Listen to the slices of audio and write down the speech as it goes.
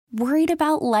Worried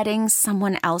about letting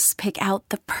someone else pick out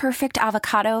the perfect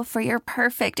avocado for your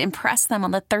perfect impress them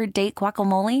on the third date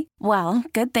guacamole? Well,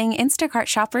 good thing Instacart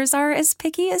shoppers are as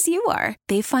picky as you are.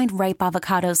 They find ripe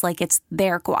avocados like it's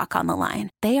their guac on the line.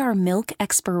 They are milk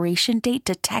expiration date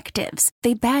detectives.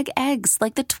 They bag eggs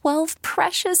like the 12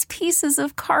 precious pieces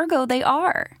of cargo they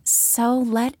are. So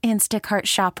let Instacart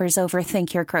shoppers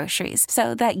overthink your groceries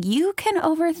so that you can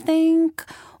overthink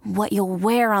what you'll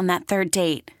wear on that third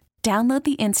date. Download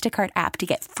the Instacart app to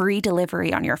get free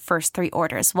delivery on your first 3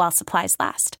 orders while supplies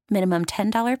last. Minimum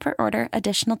 $10 per order.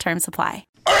 Additional terms apply.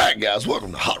 All right, guys,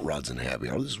 welcome to Hot Rods and Happy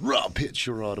Hour. This is Rob Pitts,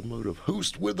 your automotive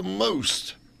host with the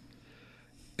most.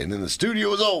 And in the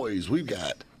studio, as always, we've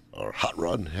got our Hot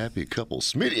Rod and Happy couple,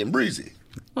 Smitty and Breezy.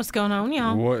 What's going on,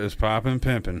 y'all? What is poppin'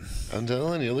 pimpin'? I'm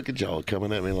telling you, look at y'all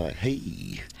coming at me like,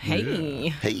 hey. Hey.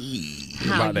 Hey.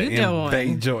 How About to you doing?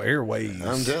 invade your airways.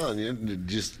 I'm telling you,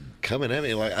 just coming at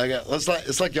me like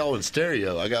it's like y'all in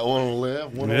stereo. I got one on the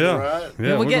left, one on the right.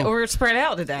 Yeah, we're spread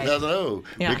out today. I know.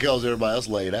 Yeah. Because everybody else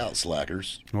laid out,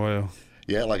 slackers. Well,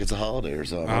 Yeah, like it's a holiday or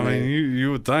something. I mean,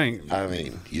 you would think. come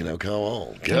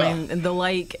on. I mean, the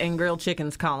lake and grilled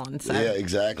chicken's calling. So. Yeah,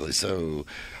 exactly. So,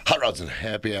 Hot Rods and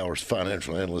Happy Hours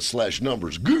financial analyst /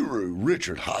 numbers guru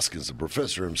Richard Hoskins, the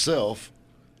professor himself,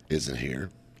 isn't here.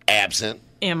 Absent.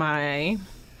 MIA.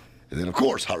 And then, of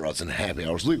course, Hot Rods and Happy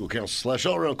Hours legal counsel /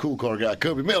 all-around cool car guy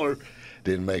Kobe Miller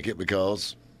didn't make it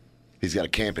because he's got a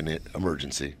camping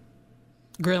emergency.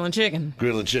 Grilling chicken.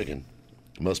 Grilling chicken.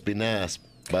 Must be nice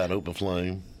by an open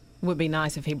flame. Would be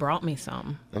nice if he brought me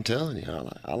some. I'm telling you,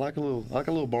 I like a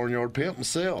little barnyard pimp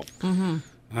myself.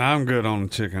 I'm good on the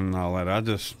chicken and all that. I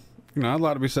just, I'd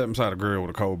like to be sitting beside a grill with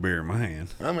a cold beer in my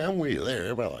hand. I mean, I'm with you there.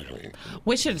 Everybody like me.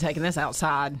 We should have taken this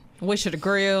outside. We should have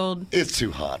grilled. It's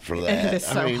too hot for that. It is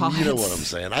so I mean, hot. you know what I'm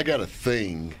saying. I got a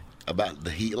thing about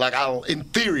the heat. Like, in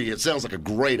theory, it sounds like a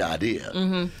great idea.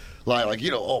 Mm-hmm. Like,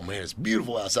 oh man, it's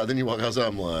beautiful outside. Then you walk outside,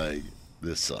 I'm like,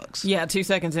 this sucks. Yeah, 2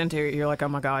 seconds into it, you're like, oh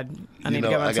my God, I need to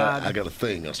go outside. I got a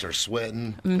thing. I start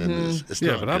sweating. And it's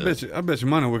Yeah, not but good. I bet you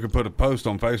money we could put a post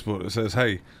on Facebook that says,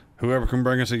 hey, whoever can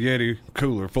bring us a Yeti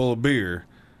cooler full of beer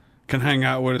can hang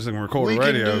out with us and record a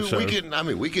radio show.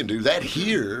 We can do that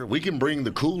here. We can bring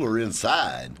the cooler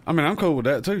inside. I mean, I'm cool with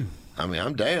that too. I mean,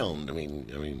 I'm down. I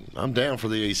mean, I'm down for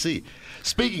the AC.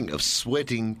 Speaking of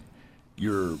sweating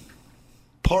your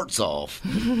parts off,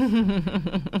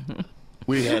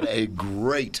 we had a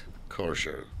great car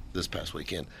show this past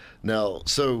weekend. Now,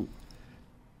 so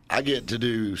I get to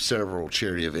do several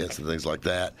charity events and things like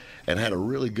that, and had a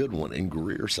really good one in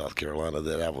Greer, South Carolina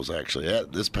that I was actually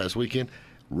at this past weekend,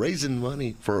 raising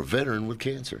money for a veteran with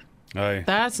cancer. Hey,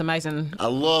 That's amazing. I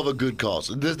love a good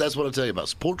cause. That's what I tell you about.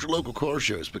 Support your local car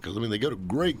shows because, they go to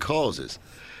great causes.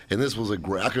 And this was I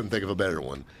couldn't think of a better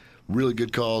one. Really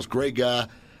good cause, great guy.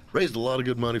 Raised a lot of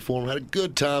good money for him. Had a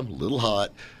good time, a little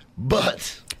hot.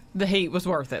 But The heat was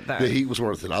worth it, though. the heat was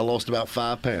worth it. I lost about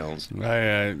 5 pounds.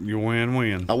 hey, you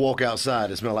win. I walk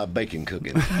outside, it smelled like bacon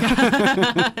cooking.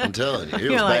 I'm telling you, it was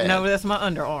You're like, bad. no, that's my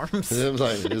underarms. It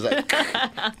was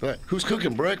like, who's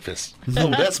cooking breakfast? Oh,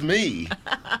 that's me.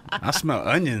 I smell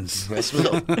onions. I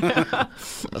smell.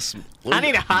 I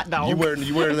need a hot dog. You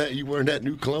wearing that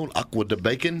new cologne, Aqua de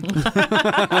Bacon?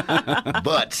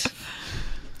 But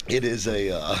it is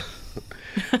a.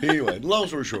 Anyway, long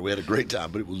story short, we had a great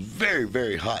time, but it was very,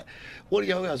 very hot. What are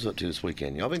y'all guys up to this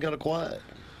weekend? Y'all been kind of quiet.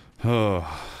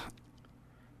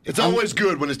 It's always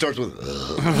good when it starts with.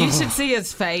 You should see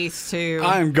his face, too.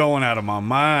 I am going out of my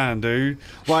mind, dude.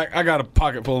 Like, I got a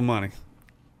pocket full of money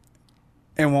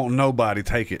and won't nobody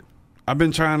take it. I've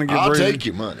been trying to get I'll Breezy. take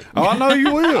your money. Oh, I know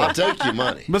you will. I'll take your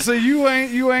money. But see, you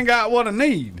ain't got what I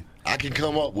need. I can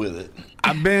come up with it.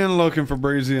 I've been looking for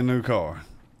Breezy a new car.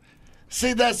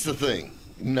 See, that's the thing.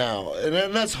 Now,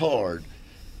 and that's hard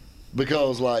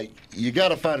because, you got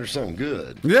to find her something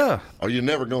good. Yeah, Or you're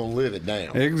never going to live it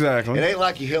down. exactly. It ain't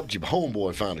like you helped your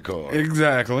homeboy find a car.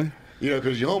 Exactly.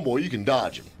 Because your homeboy, you can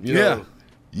dodge him. Yeah.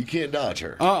 You can't dodge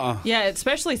her. Yeah,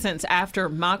 especially since after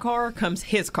my car comes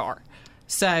his car.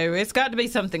 So it's got to be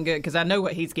something good because I know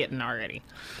what he's getting already.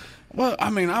 Well,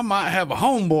 I might have a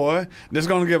homeboy that's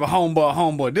going to give a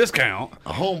homeboy discount.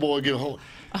 A homeboy give A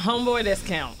homeboy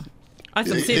discount. That's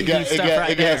some it city got, stuff it got, right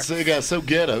it there. got, it got so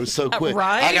ghetto so quick.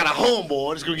 Right? I got a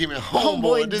homeboy that's going to give me a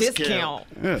homeboy discount.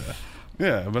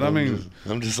 Yeah, but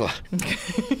I'm just like,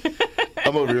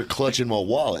 I'm over here clutching my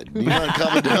wallet. You mind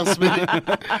coming down,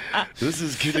 Smitty? This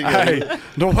is getting Hey,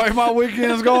 the way my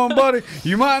weekend's going, buddy,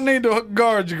 you might need to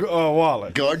guard your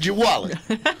wallet. guard your wallet.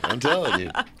 I'm telling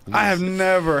you. I have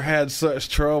never had such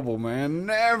trouble, man.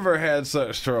 Never had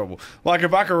such trouble. Like,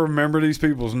 if I could remember these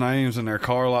people's names and their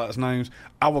car lots names,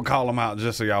 I would call them out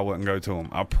just so y'all wouldn't go to them.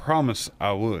 I promise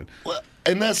I would. Well,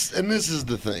 and this is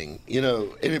the thing, and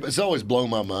it's always blown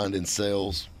my mind in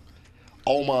sales.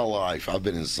 All my life, I've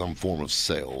been in some form of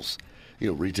sales,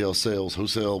 retail sales,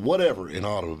 wholesale, whatever, in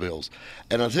automobiles.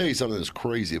 And I'll tell you something that's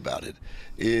crazy about it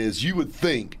is you would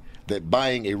think that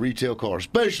buying a retail car,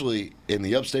 especially in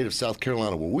the upstate of South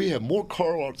Carolina, where we have more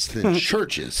car lots than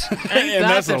churches. And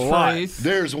that's a lot. truth.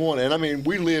 There's one, and I mean,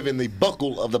 we live in the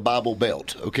buckle of the Bible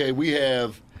Belt. Okay, we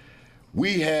have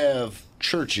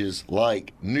churches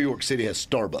like New York City has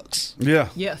Starbucks, Yeah.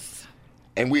 Yes.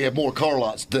 and we have more car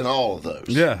lots than all of those.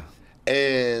 Yeah.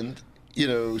 And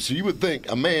so you would think,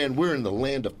 we're in the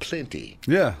land of plenty.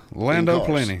 Yeah. Lando cars.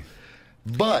 Plenty.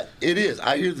 But it is.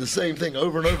 I hear the same thing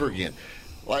over and over again.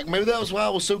 Like, maybe that was why I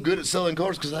was so good at selling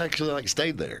cars, because I actually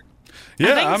stayed there.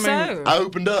 Yeah, I think so. I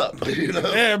opened up.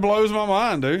 Yeah, it blows my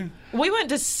mind, dude. We went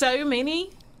to so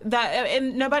many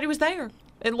and nobody was there.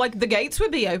 And, like, the gates would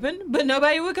be open, but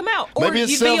nobody would come out. Or Maybe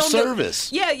it's you'd be on the-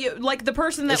 self-service. Yeah, like the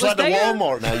person that It's was like there. the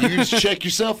Walmart now. You can just check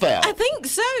yourself out. I think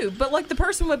so, but like the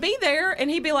person would be there,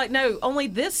 and he'd be like, "No, only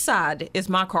this side is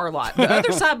my car lot. The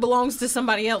other side belongs to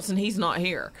somebody else, and he's not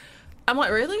here." I'm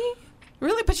like, "Really?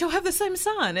 Really? But you'll have the same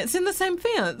sign. It's in the same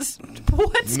fence.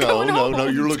 What's going on?" No.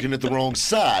 You're looking at the wrong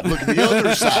side. Look at the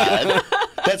other side.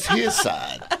 That's his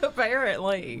side.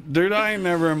 Apparently. Dude, I ain't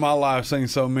never in my life seen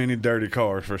so many dirty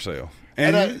cars for sale.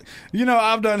 And, And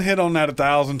I've done hit on that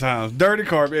 1,000 times. Dirty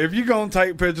carpet. If you're going to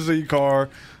take pictures of your car,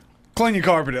 clean your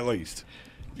carpet at least.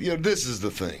 This is the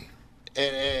thing.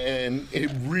 And it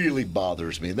really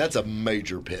bothers me. That's a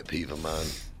major pet peeve of mine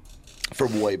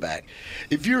from way back.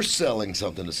 If you're selling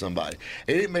something to somebody,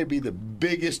 and it may be the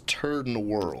biggest turd in the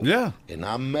world. Yeah. And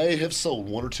I may have sold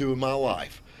one or two in my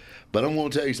life. But I'm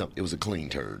going to tell you something. It was a clean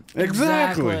turd.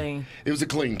 Exactly. It was a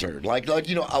clean turd. Like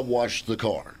I washed the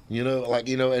car,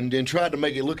 and tried to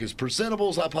make it look as presentable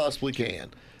as I possibly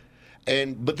can.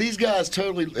 But these guys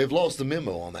totally have lost the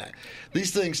memo on that.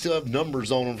 These things still have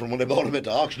numbers on them from when they bought them at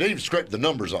the auction. They even scraped the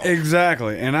numbers off.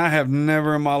 Exactly. And I have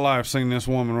never in my life seen this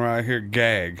woman right here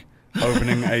gag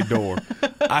opening a door.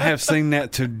 I have seen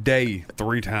that today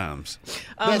 3 times.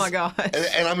 Oh my gosh.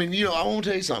 And I mean, I want to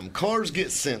tell you something. Cars get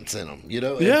scents in them,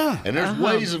 And, Yeah. And there's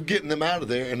ways of getting them out of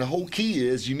there. And the whole key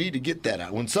is you need to get that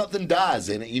out. When something dies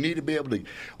in it, you need to be able to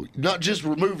not just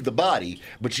remove the body,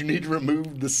 but you need to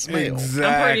remove the smell. Exactly.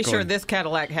 I'm pretty sure this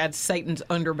Cadillac had Satan's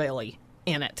underbelly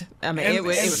in it. I mean, it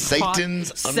was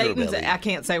Satan's underbelly. I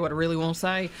can't say what I really want to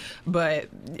say, but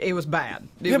it was bad.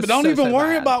 It Yeah, was but don't so, even so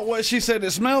worry bad. about what she said it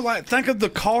smelled like. Think of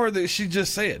the car that she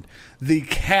just said. The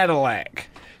Cadillac.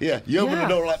 Yeah, you open the Yeah.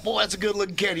 door like, boy, that's a good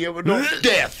looking cat. You open the door,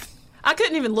 death. I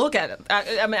couldn't even look at it.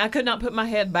 I mean, I could not put my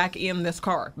head back in this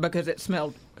car because it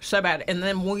smelled so bad. And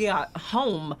then we got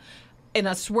home, and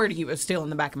I swear to you, it was still in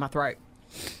the back of my throat.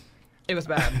 It was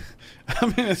bad. I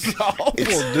mean, it's awful,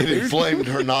 It dude. inflamed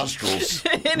her nostrils.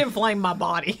 It inflamed my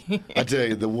body. I tell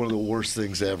you, one of the worst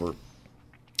things ever.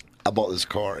 I bought this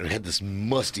car and it had this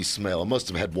musty smell. I must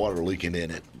have had water leaking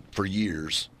in it for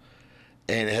years.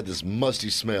 And it had this musty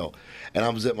smell. And I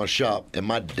was at my shop, and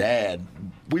my dad,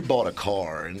 we bought a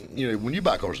car. And, when you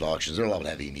buy cars at auctions, they're allowed to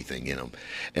have anything in them.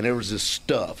 And there was this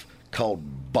stuff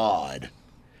called BOD.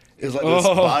 It was like this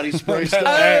body spray stuff.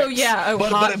 Oh, yeah. Oh,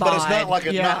 but hot it's not bod. like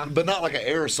Yeah. not like an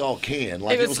aerosol can.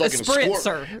 Like It was like a in a squirt.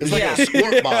 spritzer. It's like Yeah. a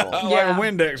squirt bottle. Like Yeah. a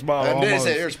Windex bottle And then he almost.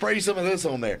 said, "Here, spray some of this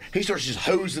on there." He starts just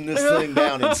hosing this thing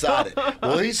down inside it.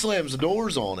 Well, he slams the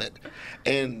doors on it,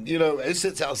 and it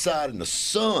sits outside in the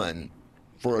sun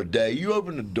for a day. You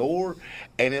open the door,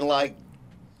 and then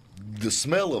the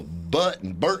smell of butt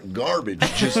and burnt garbage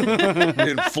just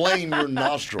inflame your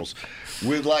nostrils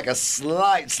with like a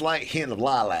slight hint of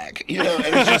lilac, and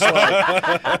it's just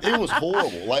like, it was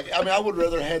horrible. I would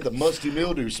rather have the musty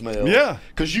mildew smell. Yeah.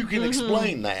 Because you can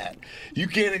explain that. You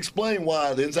can't explain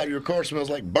why the inside of your car smells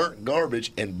like burnt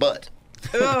garbage and butt.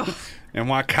 And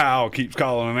why Kyle keeps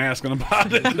calling and asking about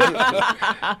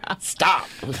it. Stop.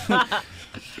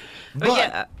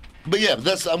 yeah.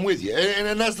 But I'm with you,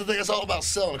 and that's the thing. It's all about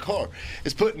selling a car.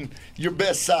 It's putting your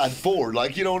best side forward,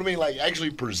 you know what I mean, like actually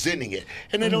presenting it,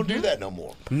 and they don't do that no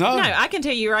more. No. No, I can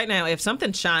tell you right now, if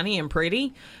something's shiny and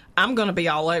pretty, I'm going to be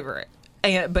all over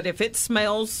it. But if it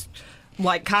smells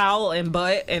like Kyle and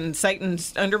butt and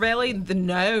Satan's underbelly, then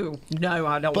no,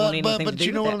 I don't want anything to But do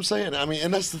you know with what that. I'm saying? I mean,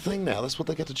 and that's the thing now. That's what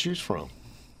they get to choose from.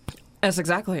 That's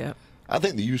exactly it. I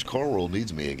think the used car world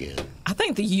needs me again. I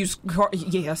think the used car,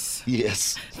 yes.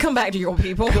 Yes. Come back to your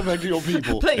people. Come back to your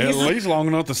people. Please. At least long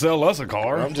enough to sell us a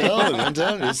car. I'm telling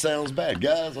you, it sounds bad.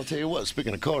 Guys, I'll tell you what,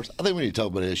 speaking of cars, I think we need to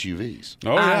talk about SUVs.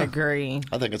 Oh, yeah. I agree.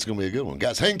 I think it's going to be a good one.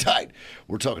 Guys, hang tight.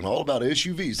 We're talking all about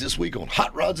SUVs this week on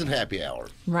Hot Rods and Happy Hour.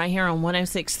 Right here on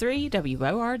 106.3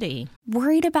 WORD.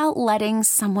 Worried about letting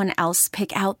someone else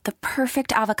pick out the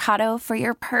perfect avocado for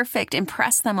your perfect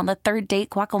impress them on the third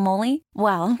date guacamole?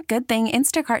 Well, good thing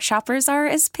Instacart shoppers are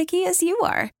as picky as you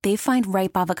are. They find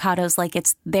ripe avocados like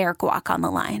it's their guac on the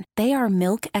line. They are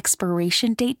milk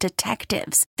expiration date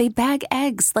detectives. They bag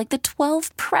eggs like the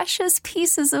 12 precious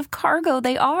pieces of cargo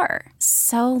they are.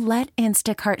 So let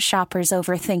Instacart shoppers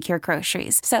overthink your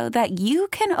groceries so that you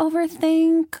can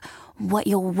overthink what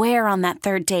you'll wear on that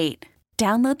third date.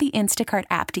 Download the Instacart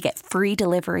app to get free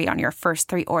delivery on your first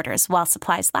 3 orders while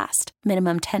supplies last.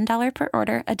 Minimum $10 per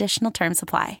order. Additional terms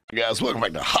apply. Guys, welcome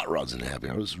back to Hot Rods and Happy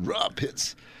Hour. This is Rob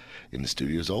Pitts. In the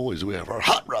studio, as always, we have our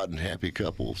Hot Rod and Happy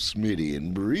couple, Smitty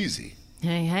and Breezy.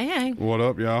 Hey. What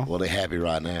up, y'all? Well, they're happy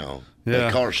right now. Yeah.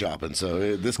 They're car shopping,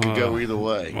 so this could go either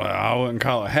way. Well, I wouldn't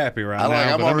call it happy right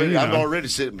now. I'm but I'm already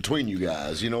sitting between you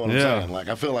guys. You know what I'm Yeah. saying? Like,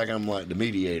 I feel like I'm like the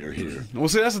mediator here. Well,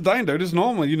 see, that's the thing, dude. It's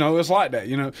normally, it's like that.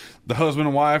 The husband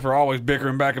and wife are always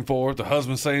bickering back and forth. The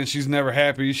husband's saying she's never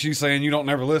happy. She's saying you don't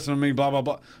never listen to me, blah, blah,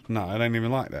 blah. No, it ain't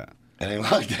even like that. It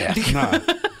ain't like that.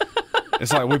 No.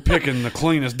 It's like we're picking the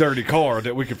cleanest dirty car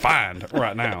that we can find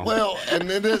right now. Well, and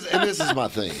this is my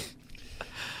thing.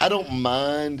 I don't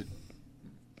mind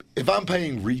if I'm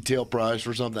paying retail price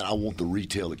for something. I want the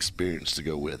retail experience to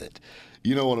go with it.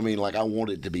 You know what I mean? Like, I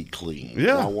want it to be clean.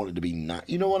 Yeah. I want it to be nice.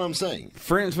 You know what I'm saying?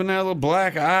 French vanilla,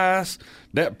 black ice,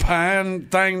 that pine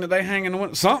thing that they hang in the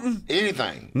window, something.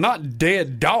 Anything. Not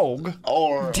dead dog.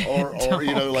 Or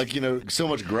so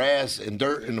much grass and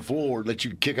dirt in the floor that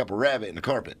you could kick up a rabbit in the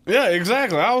carpet. Yeah,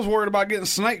 exactly. I was worried about getting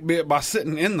snake bit by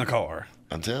sitting in the car.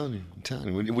 I'm telling you.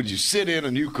 When you sit in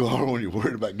a new car when you're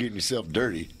worried about getting yourself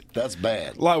dirty, that's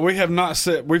bad. Like,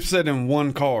 we've sat in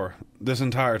one car this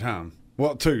entire time.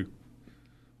 Well, 2.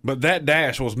 But that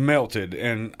dash was melted,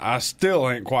 and I still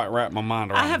ain't quite wrapped my mind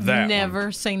around I have that never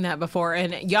one. seen that before.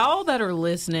 And y'all that are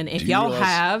listening, if Do you y'all realize-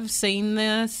 have seen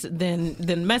this,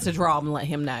 then message Rob and let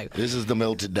him know. This is the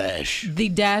melted dash. The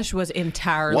dash was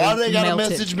entirely Why do they got to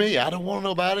melted. message me? I don't want to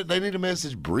know about it. They need to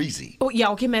message Breezy. Well,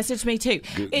 y'all can message me too.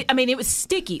 It was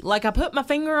sticky. Like, I put my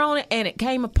finger on it and it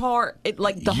came apart. You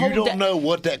don't know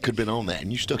what that could have been on that,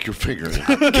 and you stuck your finger in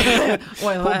it.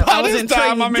 Well, By I was this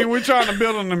time, intrigued. we're trying to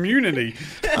build an immunity.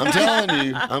 I'm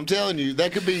telling you,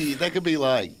 that could be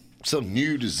like some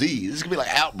new disease. This could be like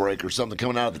outbreak or something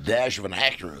coming out of the dash of an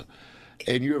Acura,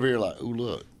 and you're over here like, ooh,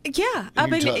 look. Yeah,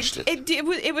 And you touched it.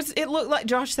 It looked like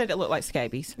Josh said. It looked like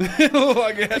scabies. It looked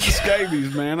like it had the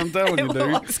scabies, man. I'm telling It you, looked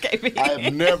dude. like scabies.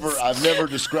 I've never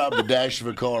described the dash of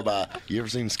a car by. You ever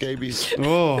seen scabies?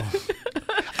 Oh,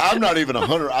 I'm not even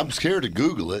 100. I'm scared to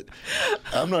Google it.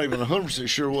 I'm not even 100%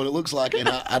 sure what it looks like, and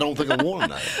I don't think I want to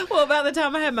know. Well, by the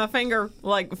time I had my finger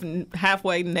like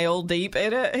halfway nail deep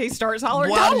in it, he starts hollering,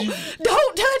 Why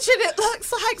 "Don't touch it! It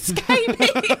looks like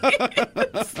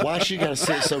scabies." Why she got to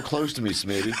sit so close to me,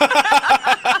 Smitty?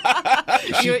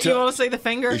 you want to see the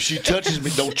finger? If she touches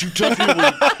me, don't you touch me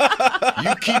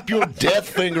you keep your death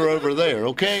finger over there,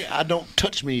 okay? Don't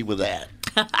touch me with that.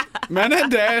 man, that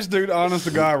dash, dude, honest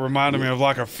to God, reminded me of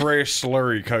like a fresh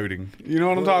slurry coating. You know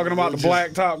what I'm talking about? The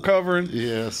black top covering?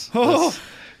 Yes. Oh.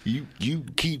 You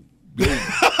keep.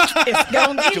 It's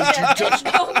gonna get Don't you you. touch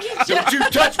me. Don't you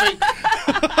touch me.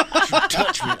 Don't you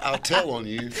touch me. I'll tell on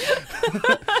you.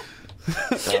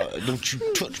 Don't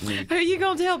you touch me. Who are you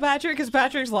gonna tell Patrick? Because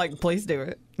Patrick's like, please do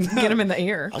it. Get him in the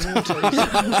ear. I'm gonna tell you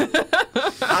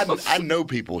something. I know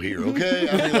people here, okay?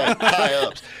 I mean, like high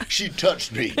ups. She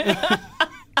touched me with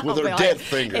her Be like, dead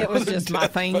finger. It was just my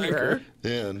finger.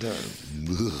 Yeah, and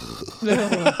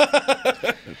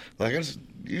like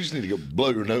you just need to go blow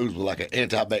your nose with like an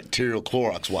antibacterial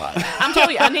Clorox wipe. I'm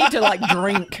telling you, I need to like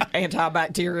drink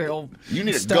antibacterial. You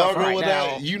need a stuff gargle right with now.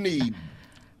 that. You need.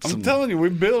 I'm telling you,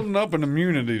 we're building up an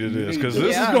immunity to this because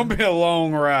this is Yeah. going to be a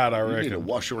long ride, I You need to reckon.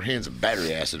 wash your hands with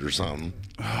battery acid or something.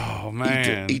 Oh,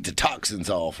 man. Eat the toxins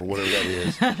off or whatever that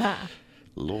is.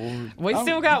 Lord, We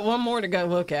still got one more to go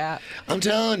look at. I'm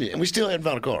telling you, and we still haven't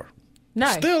found a car. No,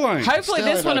 Still ain't. Hopefully, Still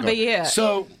this ain't one found will a be car.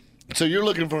 it. So you're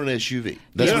looking for an SUV.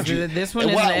 That's Yeah. what you. This one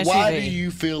and is why, an Why SUV. do you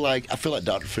feel like? I feel like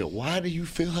Dr. Phil. Why do you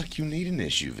feel like you need an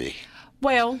SUV?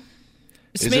 Well,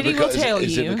 Is it Smitty will because- tell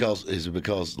is you. Is it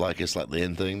because like it's like the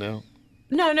end thing now?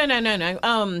 No.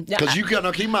 Because you got,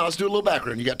 now keep in mind, let's do a little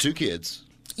background. You got 2 kids.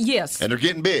 Yes. And they're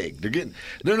getting big.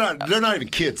 They're not even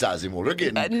kid size anymore. They're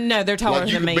getting No, they're taller like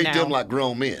you than can me beat now. them like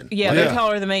grown men. Yeah, they're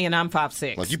taller than me, and I'm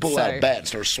 5'6". Like you pull out a bat and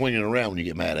start swinging around when you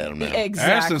get mad at them now.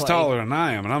 Exactly. Ashton's taller than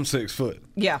I am, and I'm 6 foot,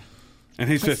 Yeah. and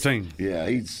he's 15. Yeah,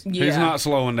 he's He's not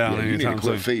slowing down you need to anytime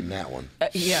quit soon. feeding that one.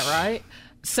 Yeah, right?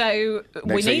 So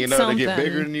we Next thing need you know, something. they get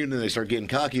bigger than you, and then they start getting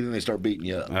cocky, then they start beating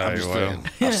you up. I'm Hey, just well.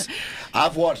 saying.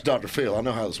 I've watched Dr. Phil. I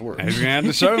know how this works. He's gonna have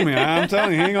to show me. I'm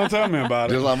telling you, he ain't gonna tell me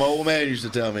about Just it like my old man used to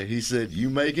tell me. He said,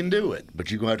 "You may can do it, but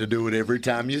you're gonna have to do it every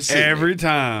time you see every me.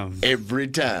 time. Every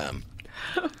time."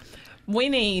 We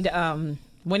need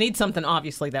something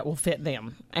obviously that will fit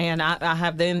them, and I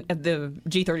have the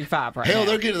G35 right Hell, now.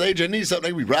 they're getting to the age they need something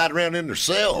they can be riding around in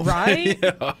themselves. Right.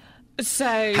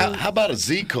 So How about a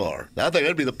Z car? I think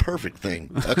that'd be the perfect thing.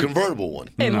 A convertible one.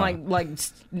 and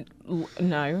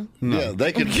no. Yeah,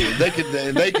 they could.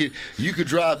 You could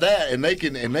drive that, and they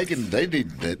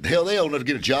need. Hell, they old enough to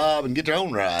get a job and get their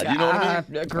own ride. You know what I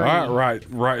mean? agree. All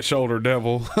right shoulder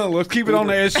devil. Let's keep it on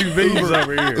the SUVs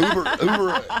over here.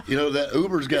 Uber, you know that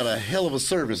Uber's got a hell of a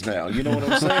service now. You know what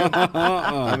I'm saying?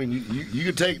 I mean, you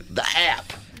could take the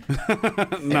app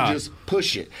and just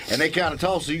push it, and they kind of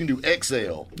tall, so you can do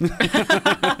XL,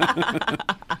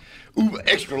 Uber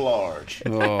extra large. Oh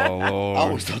Lord! I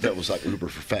always thought that was like Uber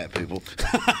for fat people.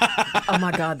 Oh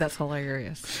my God, that's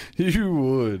hilarious. You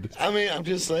would. I mean, I'm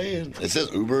just saying. It says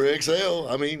Uber XL.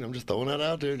 I mean, I'm just throwing that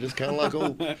out there, just kind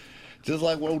of like just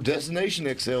like old Destination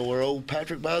XL, where old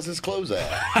Patrick buys his clothes at.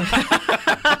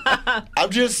 I'm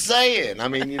just saying. I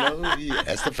mean, you know,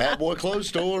 that's the Fat Boy clothes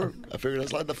store. I figure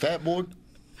that's like the Fat Boy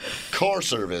car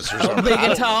service or something. Big I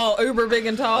and don't know. tall, Uber big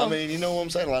and tall. I mean, you know what I'm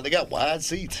saying? Like, they got wide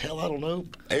seats. Hell, I don't know.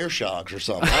 Air shocks or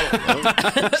something. I don't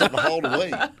know. Something hauled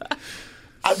away.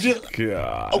 I'm just...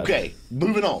 God. Okay,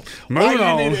 moving on. Moving Why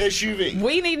on. do you need an SUV?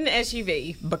 We need an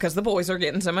SUV because the boys are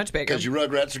getting so much bigger. Because your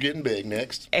Rugrats are getting big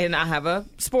next. And I have a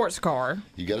sports car.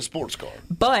 You got a sports car.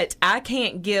 But I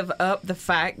can't give up the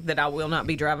fact that I will not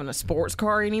be driving a sports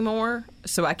car anymore,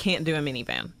 so I can't do a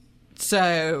minivan.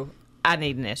 So I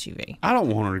need an SUV. I don't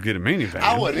want her to get a minivan.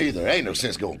 I wouldn't either. Ain't no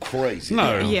sense going crazy.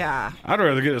 No. Yeah. I'd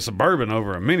rather get a Suburban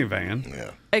over a minivan.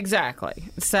 Yeah. Exactly.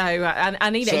 So I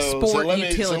need a sport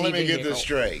utility So let me vehicle. get this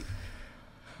straight.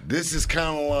 This is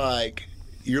kind of like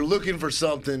you're looking for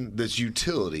something that's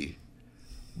utility,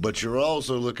 but you're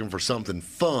also looking for something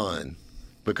fun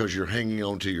because you're hanging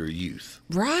on to your youth.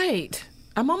 Right.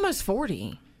 I'm almost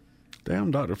 40.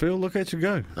 Damn, Dr. Phil, look at you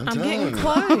go. I'm telling getting you.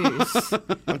 close.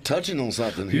 I'm touching on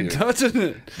something here. You're touching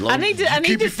it. I need to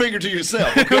keep to- your finger to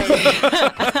yourself. Okay.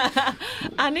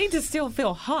 I need to still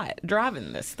feel hot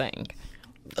driving this thing.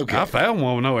 Okay. I found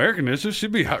one with no air conditioner.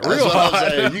 She'd be hot, That's real what I'm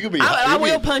hot. saying. You could be. I you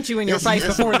will be- punch you in your it's- face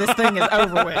it's- before this thing is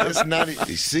over with. It's not.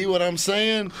 You see what I'm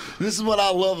saying? This is what I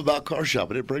love about car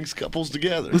shopping. It brings couples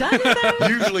together.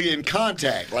 Usually in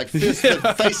contact, like fists and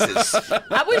faces.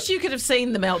 I wish you could have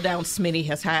seen the meltdown Smitty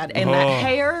has had, and that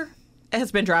hair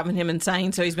has been driving him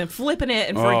insane. So he's been flipping it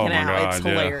and Oh, freaking my out. God, It's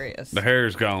yeah. hilarious. The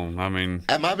hair's gone. I mean,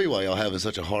 That might be why y'all having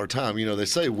such a hard time. You know, they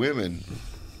say women.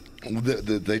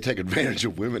 They take advantage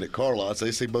of women at car lots. They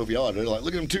see both y'all, and they're like,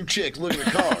 "Look at them two chicks looking at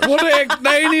cars." well,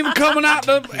 they ain't even coming out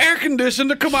the air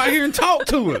conditioner to come out here and talk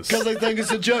to us. Because they think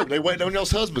it's a joke. They waiting on y'all's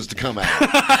husbands to come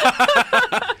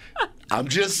out. I'm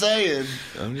just saying.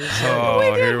 Oh,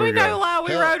 We here we no go. lie.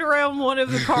 We rode around one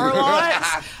of the car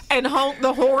lots and honked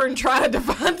the horn trying to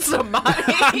find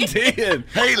somebody. Did.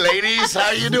 Hey, ladies,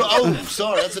 how you doing? Oh,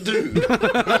 sorry, that's a dude.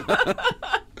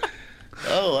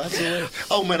 Oh, that's hilarious.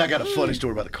 Oh, man, I got a funny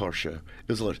story about the car show. It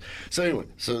was hilarious. So anyway,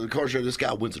 the car show, this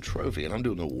guy wins a trophy, and I'm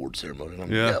doing the award ceremony. And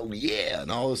I'm oh, yeah, and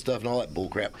all this stuff and all that bull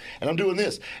crap. And I'm doing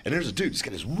this, and there's a dude that's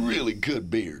got this really good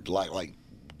beard, like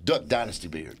Duck Dynasty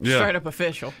beard. Yeah. Straight up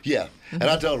official. Yeah. And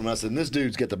I told him, I said, this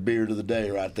dude's got the beard of the day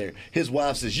right there. His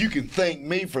wife says, you can thank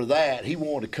me for that. He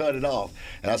wanted to cut it off.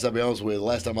 And I said, I'll be honest with you, the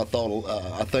last time I thought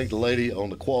I thanked the lady on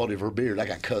the quality of her beard, I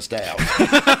got cussed out.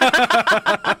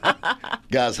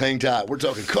 Guys, hang tight. We're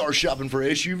talking car shopping for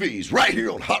SUVs right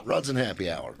here on Hot Rods and Happy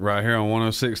Hour. Right here on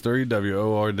 106.3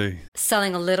 WORD.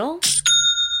 Selling a little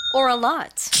or a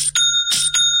lot?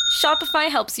 Shopify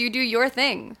helps you do your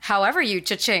thing, however you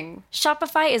cha-ching.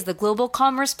 Shopify is the global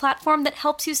commerce platform that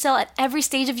helps you sell at every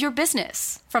stage of your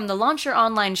business. From the launch your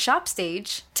online shop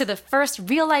stage, to the first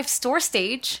real-life store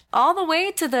stage, all the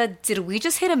way to the did we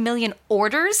just hit 1 million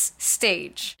orders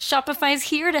stage. Shopify's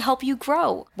here to help you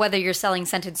grow. Whether you're selling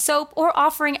scented soap or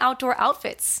offering outdoor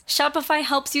outfits, Shopify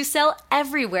helps you sell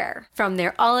everywhere. From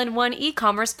their all-in-one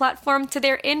e-commerce platform to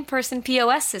their in-person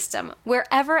POS system,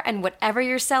 wherever and whatever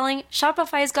you're selling,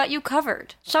 Shopify's got got you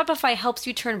covered. Shopify helps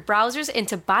you turn browsers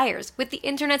into buyers with the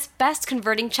internet's best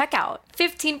converting checkout,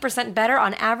 15% better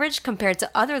on average compared to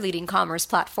other leading commerce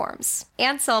platforms.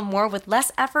 And sell more with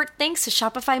less effort thanks to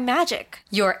Shopify Magic,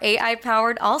 your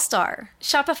AI-powered all-star.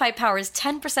 Shopify powers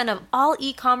 10% of all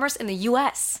e-commerce in the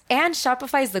U.S. And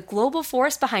Shopify is the global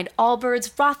force behind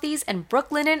Allbirds, Rothy's, and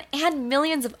Brooklinen, and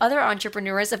millions of other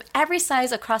entrepreneurs of every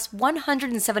size across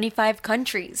 175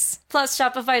 countries. Plus,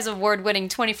 Shopify's award-winning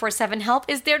 24/7 help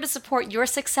is there to support your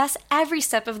success every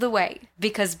step of the way.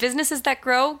 Because businesses that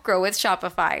grow, grow with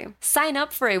Shopify. Sign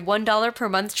up for a $1 per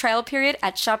month trial period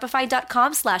at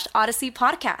shopify.com/Odyssey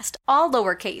Podcast, all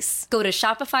lowercase. Go to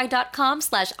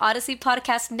shopify.com/Odyssey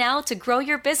Podcast now to grow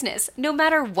your business, no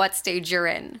matter what stage you're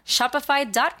in.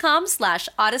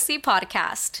 Shopify.com/Odyssey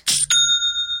Podcast.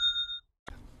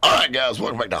 All right, guys,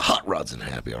 welcome back to Hot Rods and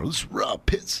Happy Hour. This is Rob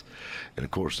Pitts. And, of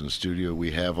course, in the studio,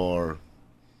 we have our,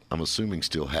 I'm assuming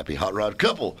still happy hot rod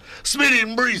couple, Smitty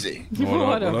and Breezy.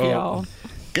 What up, y'all?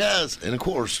 Guys, and, of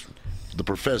course, the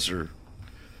professor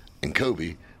and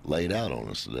Kobe laid out on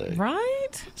us today.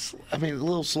 Right? I mean,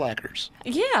 little slackers.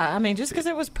 Yeah, I mean, just because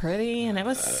it was pretty and it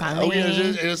was sunny. Oh, yeah,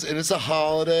 it's a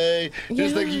holiday.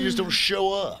 Just think you just don't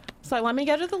show up. It's like, let me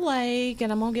go to the lake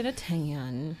and I'm going to get a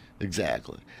tan.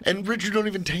 Exactly. And Richard don't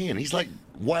even tan. He's like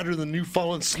whiter than new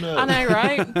fallen snow. I know,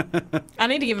 right? I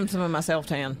need to give him some of my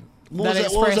self-tan. What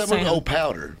was that? Tan. Oh,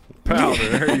 powder. Powder.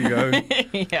 There you go.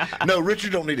 Yeah. No,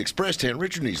 Richard don't need express tan.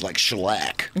 Richard needs like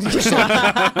shellac.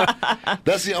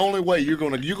 That's the only way you're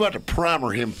gonna have to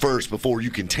primer him first before you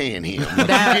can tan him.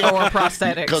 That or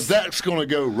prosthetics. Because that's gonna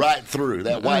go right through.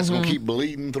 That white's gonna keep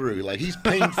bleeding through. Like he's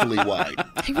painfully white.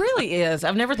 He really is.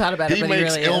 I've never thought about it, He but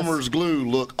makes he really Elmer's glue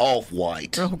look off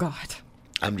white. is. Oh, God.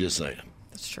 I'm just saying.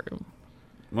 That's true.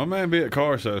 My man be at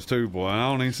car shows too, boy. I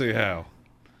don't even see how.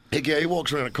 He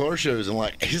walks around at car shows and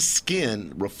like his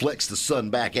skin reflects the sun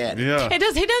back at him. Yeah. It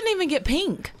does. He doesn't even get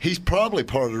pink. He's probably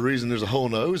part of the reason there's a hole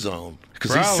in the ozone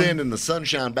because he's Probably. sending the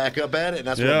sunshine back up at it, and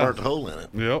that's what Yeah. burnt the hole in it.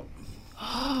 Yep.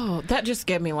 Oh, that just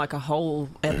gave me like a whole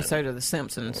episode of The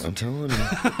Simpsons. I'm telling you.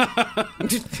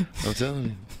 I'm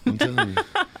telling you.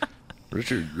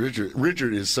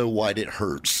 Richard is so white it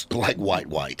hurts. Like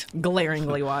white.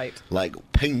 Glaringly white. Like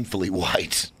painfully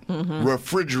white.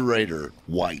 Refrigerator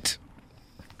white.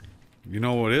 You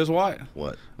know what is white?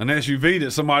 What? An SUV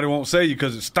that somebody won't sell you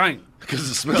because it stank.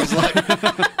 Because it smells like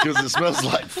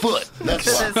foot. That's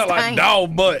why. It's Smell like stank.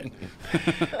 dog butt. And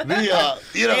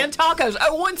tacos.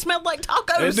 Oh, one smelled like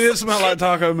tacos. It did smell like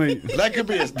taco meat. that could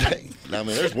be a thing. I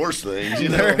mean, there's worse things, you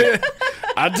know.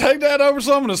 I'd take that over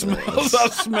some of the smells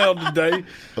I've smelled today.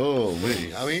 Oh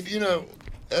man, I mean,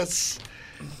 that's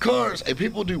cars. And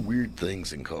people do weird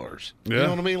things in cars. You Yeah. know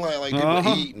what I mean? Like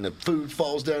people eat and the food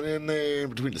falls down in there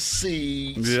between the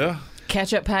seats. Yeah.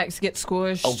 Ketchup packs get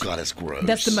squished. Oh god, that's gross.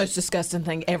 That's the most disgusting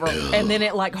thing ever. And then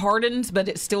it like hardens, but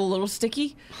it's still a little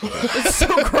sticky. It's so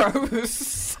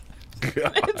gross.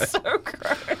 It's so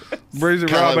gross. Breezy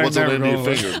Kinda Rob like ain't what's on the never end of your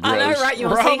gonna finger. I know, Gross. right? You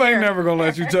want to Rob see ain't here. never gonna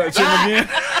let you touch him again.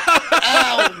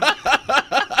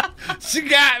 She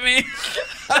got me.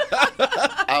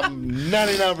 I'm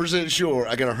 99% sure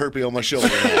I got a herpes on my shoulder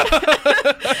now.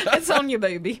 It's on you,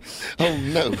 baby. Oh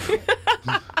no.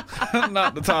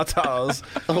 Not the tatas.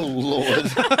 Oh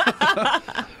Lord.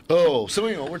 Oh, so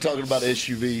we're talking about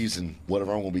SUVs and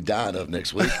whatever I'm gonna be dying of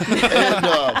next week.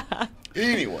 And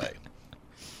anyway.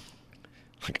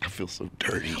 Like, I feel so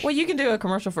dirty. Well, you can do a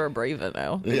commercial for a Breva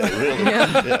now. Yeah, really.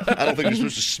 Yeah. I don't think you're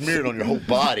supposed to smear it on your whole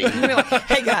body. Be like,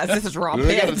 hey guys, this is Rob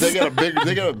They Pitts. got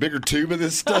a bigger tube of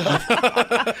this stuff.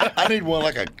 I need one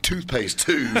like a toothpaste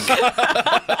tube.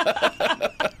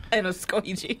 And a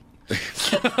squeegee.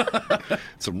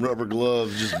 Some rubber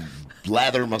gloves, just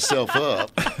lather myself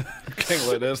up. Can't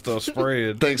let that stuff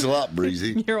spread. Thanks a lot,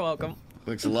 Breezy. You're welcome.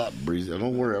 Thanks a lot, Breezy.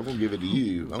 Don't worry, I'm gonna give it to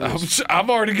you.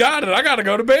 I've already got it. I got to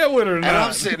go to bed with her And I'm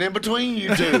tonight. sitting in between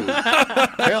you two.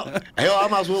 hell, I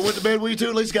might as well went to bed with you two.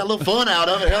 At least got a little fun out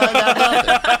of it. Hell, I got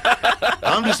nothing.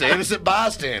 I'm just an innocent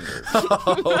bystander.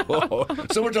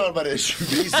 So we're talking about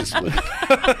SUVs this week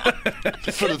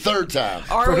for the third time.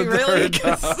 Are we really?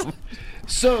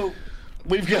 So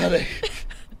we've got a.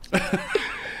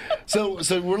 So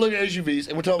we're looking at SUVs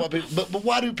and we're talking about people, but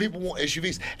why do people want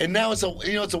SUVs? And now it's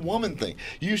a woman thing.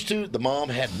 Used to the mom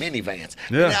had minivans.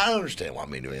 Yeah. Now I understand why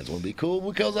minivans want to be cool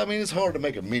because it's hard to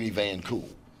make a minivan cool.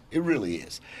 It really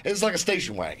is. It's like a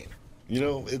station wagon.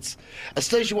 It's a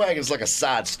station wagon is like a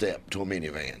sidestep to a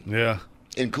minivan Yeah.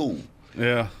 and cool.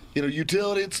 Yeah.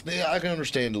 Utility. I can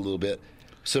understand a little bit.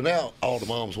 So now all the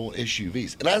moms want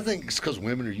SUVs, and I think it's because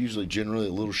women are usually generally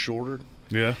a little shorter.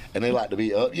 Yeah. And they like to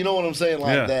be up. You know what I'm saying?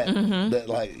 Like Yeah. that. Mm-hmm. That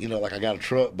like like I got a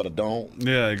truck, but I don't.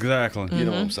 Yeah, exactly. You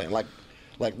know what I'm saying? Like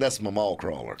that's my mall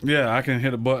crawler. Yeah, I can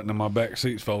hit a button and my back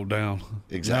seats fold down.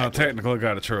 Exactly. Now, technically, I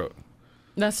got a truck.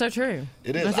 That's so true.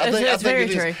 It is. It's very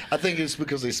true. I think it's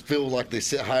because they feel like they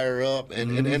sit higher up,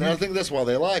 and I think that's why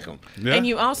they like them. Yeah. And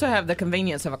you also have the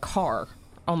convenience of a car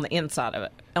on the inside of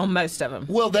it, on most of them.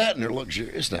 Well, that and they're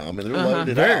luxurious now. I mean, they're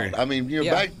loaded Very. out. I mean,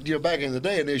 Yeah. back in the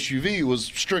day, an SUV was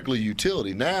strictly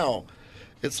utility. Now,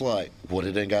 it's like, what?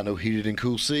 It ain't got no heated and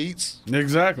cool seats.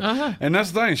 Exactly. And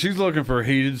that's the thing. She's looking for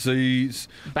heated seats,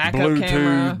 Backup Bluetooth,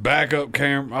 camera. backup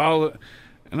camera, all it.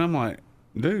 And I'm like,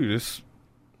 dude, it's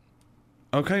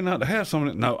okay not to have some of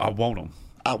it. No, I want them.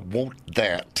 I want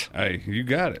that. Hey, you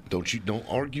got it. Don't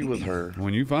argue with her.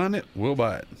 When you find it, we'll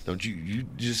buy it. Don't you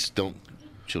just don't.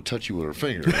 She'll touch you with her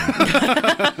finger.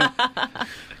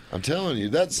 I'm telling you,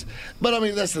 but I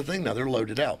mean, that's the thing now. They're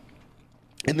loaded out.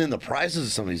 And then the prices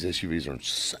of some of these SUVs are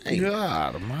insane.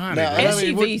 God almighty. Now, and I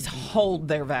mean, SUVs hold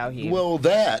their value. well,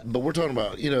 but we're talking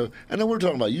about, and then we're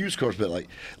talking about used cars, but like,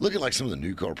 look at like some of the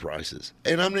new car prices.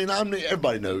 And I mean,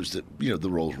 everybody knows that, the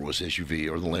Rolls Royce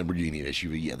SUV or the Lamborghini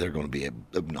SUV, yeah, they're going to be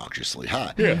obnoxiously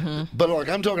high. Yeah. But like,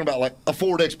 I'm talking about like a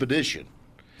Ford Expedition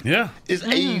Yeah. is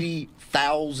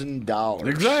 $80,000.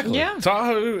 Exactly. Yeah.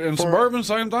 Tahoe and Suburban,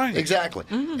 same thing. Exactly.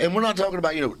 And we're not talking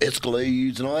about,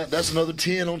 Escalades and all that. That's another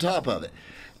 10 on top of it.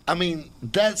 I mean,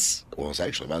 it's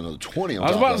actually about another 20 on I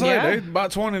was top about to of say, it. Yeah. they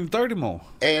about 20 and 30 more.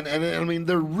 And I mean,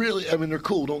 they're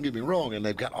cool, don't get me wrong, and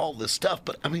they've got all this stuff,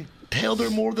 but I mean, hell, they're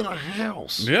more than a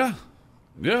house. Yeah.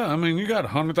 Yeah, I mean, you got a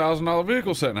 $100,000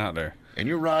 vehicle sitting out there. And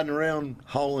you're riding around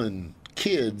hauling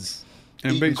kids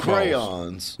And eating beach balls.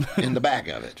 crayons in the back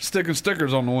of it. Sticking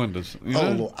stickers on the windows. You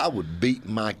know? Lord, I would beat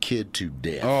my kid to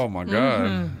death. Oh, my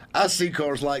God. I see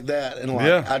cars like that, and like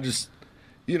Yeah. I just,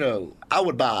 I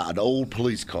would buy an old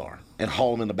police car and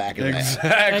haul them in the back of that.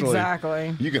 Exactly.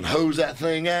 Exactly. You can hose that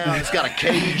thing out. It's got a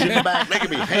cage in the back. They can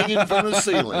be hanging from the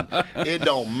ceiling. It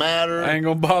don't matter. Ain't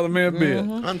going to bother me a bit.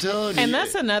 I'm telling you. And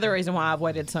that's another reason why I've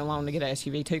waited so long to get an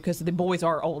SUV too, because the boys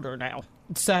are older now,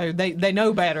 so they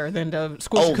know better than to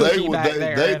squish cookie back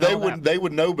there. and all that. They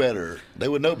would know better. They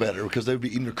would know better because they would be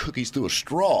eating their cookies through a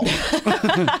straw.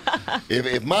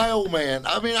 if my old man,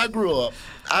 I mean, I grew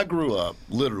up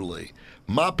literally.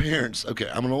 My parents. Okay,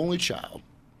 I'm an only child.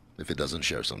 If it doesn't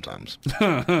show sometimes,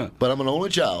 but I'm an only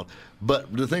child.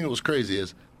 But the thing that was crazy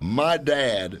is my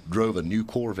dad drove a new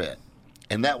Corvette,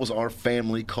 and that was our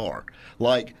family car.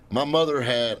 Like my mother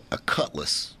had a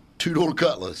Cutlass, 2-door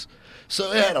Cutlass,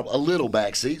 so it had a little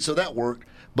back seat, so that worked.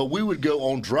 But we would go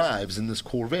on drives in this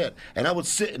Corvette, and I would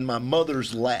sit in my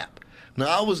mother's lap. Now,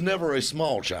 I was never a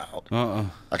small child. I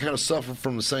kind of suffered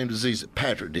from the same disease that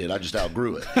Patrick did. I just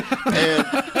outgrew it.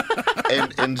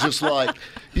 And just like,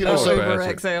 Oh, so Uber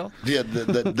Patrick. XL. yeah,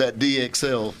 that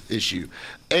DXL issue.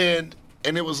 And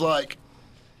it was like,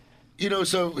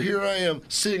 so here I am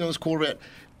sitting on this Corvette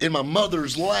in my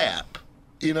mother's lap.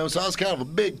 So I was kind of a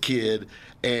big kid,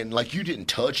 and like you didn't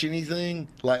touch anything.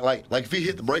 Like if you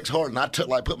hit the brakes hard and I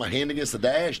put my hand against the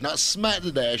dash, not smack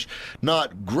the dash,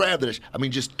 not grab the dash. I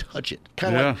mean, just touch it.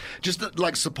 Kind of Yeah. like just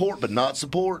like support, but not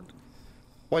support.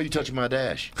 Why are you touching my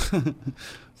dash?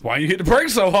 Why you hit the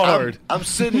brakes so hard? I'm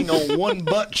sitting on one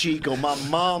butt cheek on my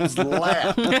mom's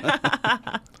lap.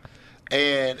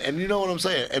 And you know what I'm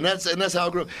saying? And that's how I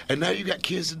grew up. And now you got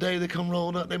kids today that come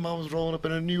rolling up, their mom's rolling up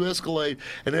in a new Escalade,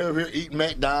 and they're over here eating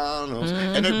McDonald's,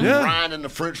 and they're Yeah. grinding the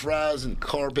French fries and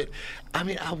carpet. I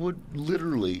mean,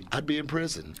 I'd be in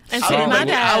prison. And see, my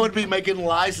dad- I would be making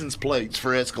license plates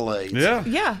for Escalades. Yeah.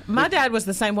 Yeah, my dad was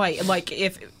the same way. Like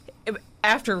if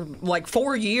after like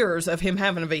 4 years of him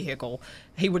having a vehicle,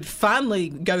 he would finally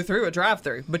go through a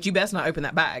drive-through, but you best not open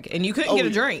that bag, and you couldn't get a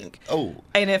drink. Oh.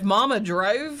 And if Mama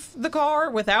drove the car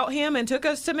without him and took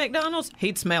us to McDonald's,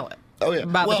 he'd smell it. Oh yeah.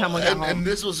 By the time we got home. and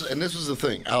this was the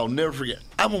thing. I'll never forget.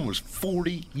 I'm almost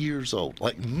 40 years old,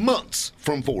 like months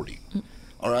from 40.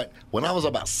 All right. When I was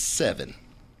about 7,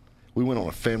 we went on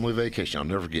a family vacation. I'll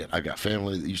never forget. I got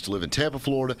family that used to live in Tampa,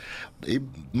 Florida.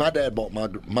 My dad bought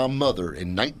my mother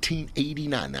in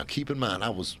 1989. Now keep in mind, I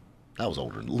was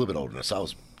older, a little bit older than this. I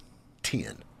was 10.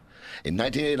 In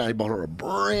 1989, he bought her a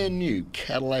brand new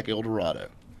Cadillac Eldorado.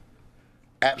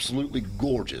 Absolutely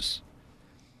gorgeous.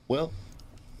 Well,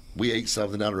 we ate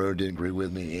something down the road, didn't agree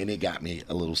with me, and it got me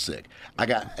a little sick.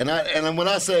 And when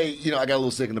I say, I got a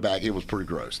little sick in the back, it was pretty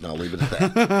gross. And I'll leave it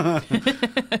at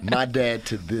that. My dad,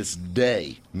 to this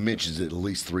day, mentions it at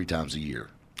least 3 times a year.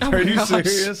 Are you gosh.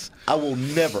 serious? I've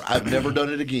never done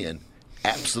it again.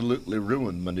 absolutely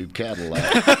ruined my new Cadillac.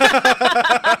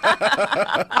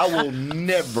 I will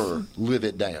never live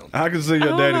it down. I can see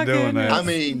your Oh, daddy my doing goodness. that. I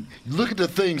mean, look at the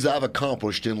things I've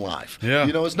accomplished in life. Yeah.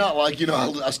 You know, it's not like,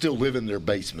 I still live in their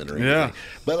basement or anything. Yeah.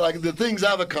 But like the things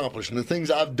I've accomplished and the things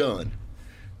I've done.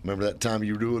 Remember that time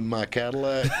you ruined my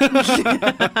Cadillac?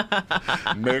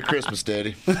 Merry Christmas,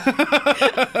 Daddy.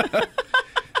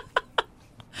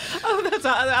 Oh,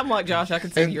 I'm like Josh. I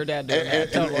can see your dad doing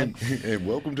that. Totally. And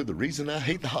welcome to the reason I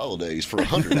hate the holidays for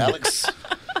 100, Alex.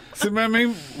 See,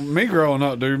 man, me growing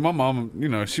up, dude, my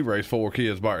mom, she raised 4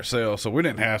 kids by herself, so we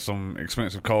didn't have some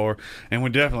expensive car, and we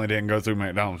definitely didn't go through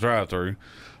McDonald's drive-thru.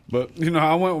 But,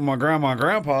 I went with my grandma and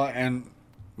grandpa, and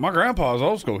my grandpa was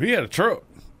old school. He had a truck,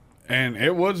 and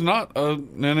it was not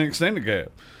an extended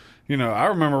cab. I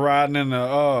remember riding in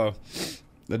the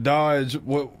Dodge,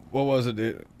 what was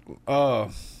it?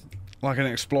 Like an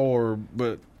Explorer,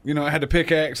 but, it had the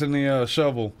pickaxe and the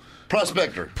shovel.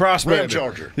 Prospector. Prospector. Ram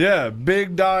Charger. Yeah,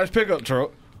 big Dodge pickup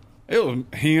truck. It was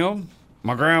him,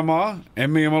 my grandma,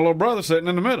 and me and my little brother sitting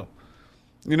in the middle.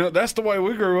 That's the way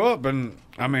we grew up. And,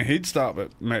 he'd stop at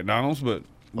McDonald's, but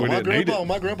we didn't eat it.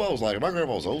 My grandpa was like it. My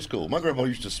grandpa was old school. My grandpa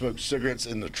used to smoke cigarettes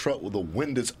in the truck with the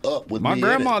windows up with My me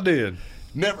grandma in it. did.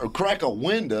 Never crack a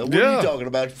window. What are you talking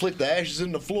about? Flick the ashes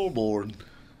in the floorboard.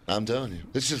 I'm telling you.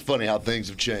 It's just funny how things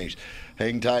have changed.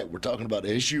 Hang tight. We're talking about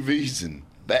SUVs and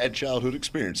bad childhood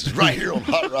experiences right here on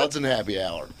Hot Rods and Happy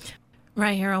Hour.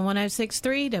 Right here on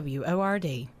 106.3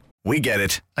 WORD. We get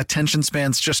it. Attention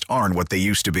spans just aren't what they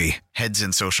used to be. Heads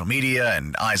in social media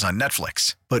and eyes on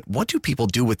Netflix. But what do people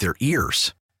do with their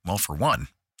ears? Well, for one,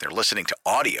 they're listening to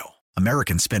audio.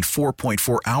 Americans spend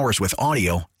 4.4 hours with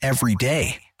audio every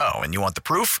day. Oh, and you want the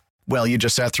proof? Well, you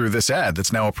just sat through this ad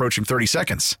that's now approaching 30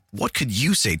 seconds. What could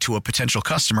you say to a potential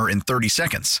customer in 30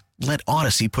 seconds? Let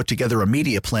Odyssey put together a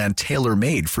media plan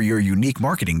tailor-made for your unique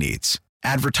marketing needs.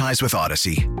 Advertise with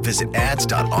Odyssey. Visit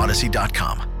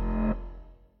ads.odyssey.com.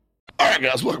 All right,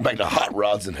 guys, welcome back to Hot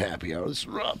Rods and Happy Hour. This is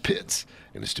Rob Pitts.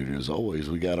 In the studio, as always,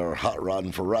 we got our hot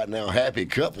rodding for right now happy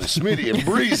couple, Smitty and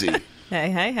Breezy,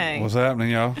 Hey. What's happening,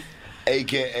 y'all?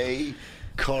 a.k.a.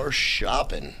 car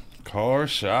shopping. Car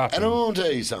shopping. And I'm going to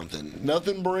tell you something.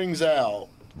 Nothing brings out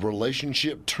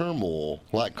relationship turmoil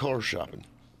like car shopping.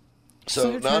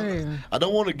 So true. I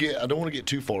don't want to get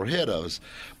too far ahead of us,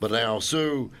 but now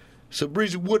so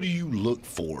Breezy, what do you look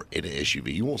for in an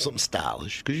SUV? You want something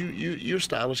stylish because you're a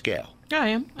stylish gal. I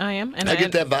am. And I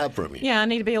get that vibe from you. Yeah, I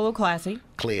need to be a little classy.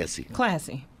 Classy.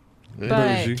 But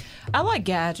Bougie. I like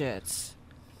gadgets.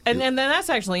 And then that's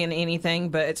actually in anything,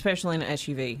 but especially in an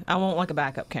SUV. I want like a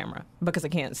backup camera because I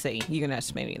can't see. You can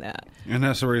ask me that. And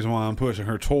that's the reason why I'm pushing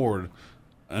her toward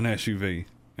an SUV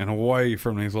and away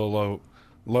from these little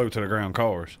low to the ground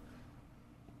cars.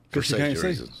 For 'Cause she can't safety see.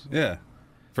 reasons. Yeah.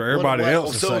 For everybody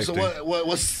else's safety.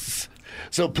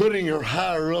 So putting her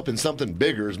higher up in something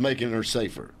bigger is making her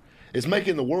safer. It's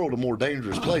making the world a more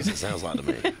dangerous place, it sounds like to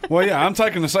me. Well, yeah, I'm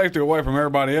taking the safety away from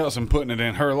everybody else and putting it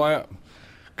in her lap.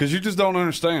 Because you just don't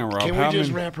understand, Rob. Can we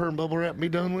just wrap her in bubble wrap and be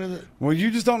done with it? Well,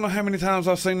 you just don't know how many times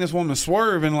I've seen this woman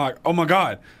swerve and like, oh my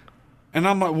God. And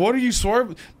I'm like, what are you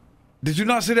swerving? Did you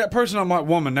not see that person? I'm like,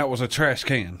 woman, that was a trash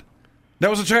can. That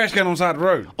was a trash can on the side of the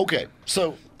road. Okay,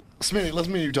 so, Smitty, let's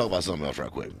me and you talk about something else right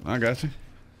quick. I got you.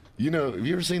 Have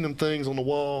you ever seen them things on the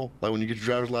wall? Like when you get your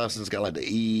driver's license, it's got like the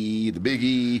E, the big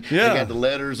E. Yeah. They got the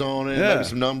letters on it, Yeah. maybe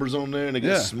some numbers on there, and they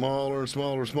get Yeah. smaller and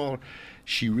smaller and smaller.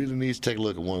 She really needs to take a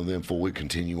look at one of them before we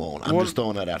continue on. I'm What- just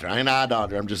throwing that out there. I ain't an eye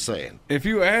doctor. I'm just saying. If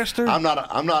you asked her, I'm not a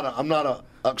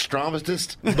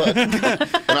optometrist, but an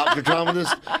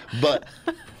optometrist, but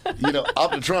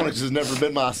optotronics has never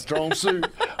been my strong suit.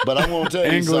 But I'm gonna tell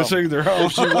you English something. either, huh?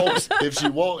 If she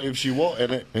walks,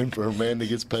 and for a man that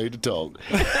gets paid to talk,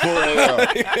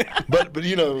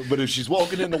 but if she's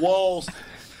walking in the walls.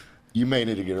 You may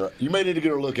need to get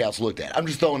her lookouts looked at. I'm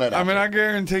just throwing that out. I mean, I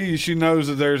guarantee you she knows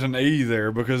that there's an E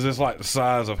there because it's like the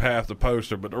size of half the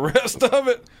poster, but the rest of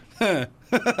it, I'm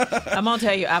going to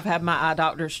tell you, I've had my eye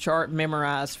doctor's chart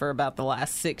memorized for about the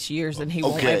last 6 years, and he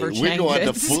won't ever change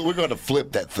it. We're going to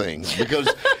flip that thing because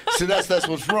see that's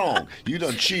what's wrong. You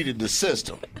done cheated the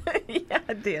system. Yeah,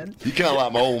 I did. You kind of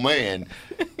like my old man.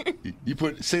 You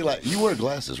wear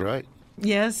glasses, right?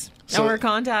 Yes. So I wear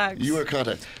contacts. You wear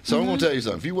contacts. So I'm going to tell you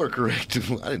something. If you wear corrective,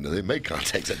 I didn't know they make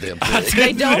contacts that damn thing.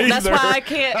 They don't. That's either. why I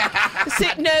can't. See,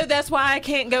 no, that's why I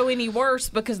can't go any worse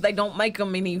because they don't make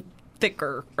them any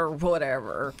thicker or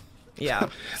whatever. Yeah.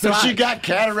 So she got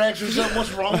cataracts or something?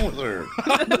 What's wrong with her?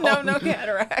 no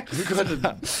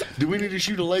cataracts. Do we need to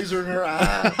shoot a laser in her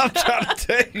eye? I'm trying to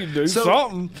tell you, do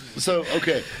something. So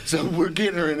we're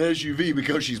getting her an SUV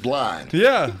because she's blind.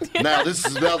 Yeah. Now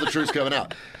the truth's coming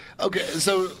out. Okay,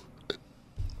 so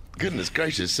goodness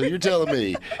gracious. So you're telling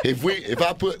me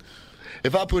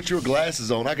if I put your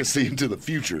glasses on, I can see into the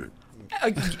future.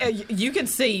 You can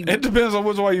see. It depends on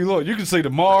which way you look. You can see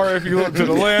tomorrow if you look to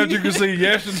the left. You can see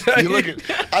yesterday.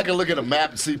 I can look at a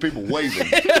map and see people waving.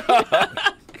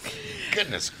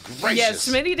 Goodness gracious. Yeah,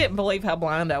 Smitty didn't believe how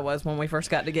blind I was when we first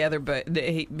got together, but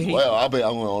he Well, I'm going to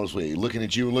be honest with you. Looking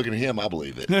at you and looking at him, I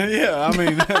believe it. Yeah, I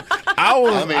mean, I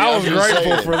was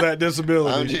grateful for that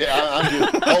disability.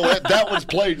 That one's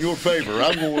played in your favor.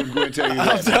 I'm going to go and tell you that.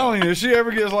 I'm telling you, if she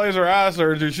ever gets laser eye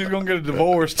surgery, she's going to get a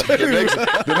divorce, too.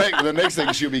 The next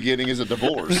thing she'll be getting is a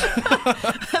divorce.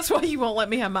 That's why you won't let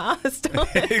me have my eyes done.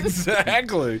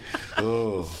 Exactly.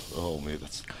 Oh, man,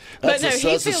 that's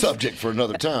a subject for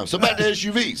another time. So back to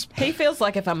SUVs. He feels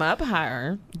like if I'm up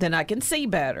higher, then I can see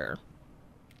better.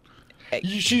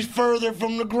 She's further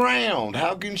from the ground.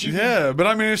 How can she? Yeah, but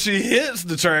I mean, if she hits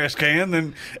the trash can,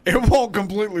 then it won't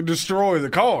completely destroy the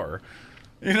car.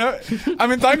 You know, I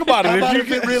mean, think about it. How about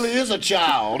if it really is a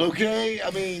child? Okay,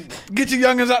 I mean, get your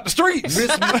youngins out the streets.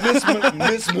 Miss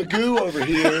Magoo over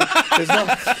here is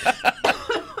not.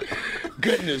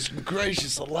 Goodness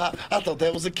gracious alive. I thought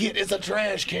that was a kid. It's a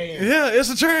trash can. Yeah, it's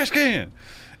a trash can.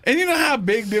 And you know how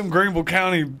big them Greenville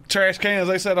County trash cans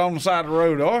they set on the side of the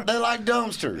road are? They're like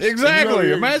dumpsters. Exactly.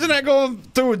 You know, imagine that going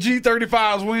through a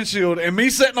G35's windshield and me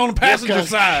sitting on the passenger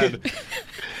side.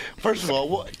 First of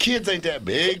all, kids ain't that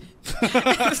big.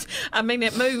 I mean,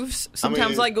 it moves.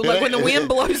 Sometimes, like when the wind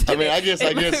blows. I mean, I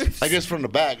guess from the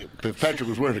back, if Patrick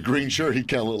was wearing a green shirt, he'd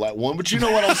kind of look like one. But you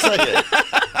know what I'm saying.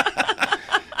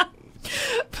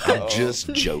 I'm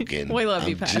just joking. We love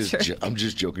you, Patrick. I'm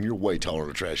just joking. You're way taller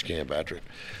than a trash can, Patrick.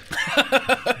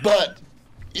 But,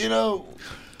 you know,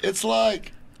 it's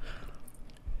like,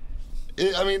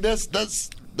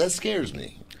 that scares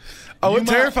me. Oh, it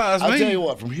terrifies me. I'll tell you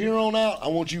what, from here on out, I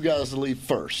want you guys to leave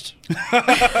first.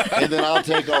 And then I'll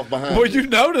take off behind Well, you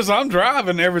notice I'm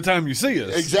driving every time you see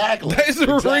us. Exactly. There's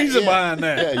a reason behind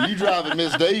that. Yeah, you driving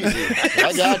Miss Daisy.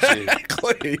 I got you.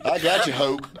 Exactly. I got you,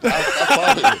 Hope. I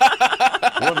follow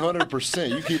you.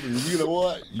 100%. You know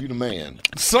what? You the man.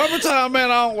 Summertime,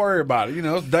 man, I don't worry about it. You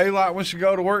know, it's daylight when she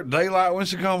go to work, daylight when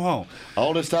she come home.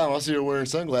 All this time, I see her wearing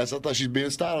sunglasses. I thought she's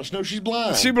being stylish. No, she's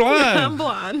blind. She blind. I'm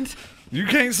blind. You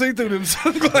can't see through them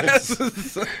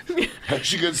sunglasses.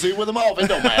 She couldn't see with them off. It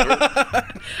don't matter.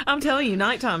 I'm telling you,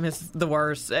 nighttime is the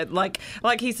worst. Like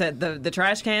he said, the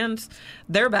trash cans,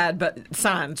 they're bad, but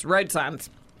road signs,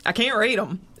 I can't read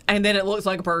them, and then it looks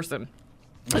like a person.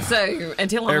 So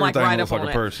until I'm like right up on it. Everything looks like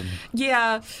a person.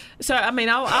 Yeah. So I mean,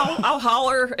 I'll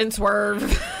holler and swerve.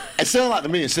 It sounds like to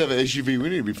me instead of an SUV, we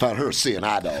need to find her a C&I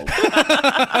dog.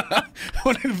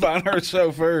 We need to find her a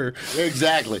chauffeur.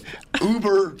 Exactly.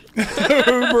 Uber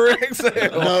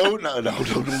XL. No.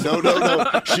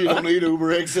 She don't need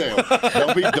Uber XL.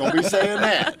 Don't be saying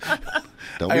that.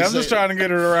 I'm just trying to get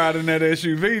her to ride in that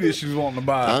SUV that she's wanting to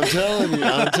buy. I'm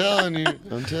telling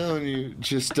you.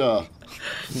 Just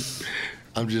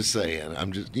I'm just saying.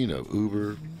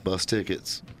 Uber, bus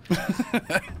tickets.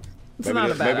 It's not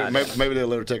a bad idea. Maybe they'll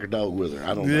let her take her dog with her.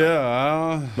 I don't know.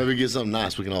 Yeah. Maybe get something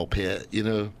nice we can all pet, you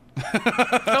know.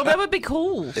 Oh, that would be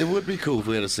cool. It would be cool if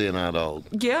we had a C&I dog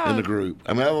in the group.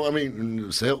 I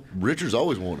mean, Richard's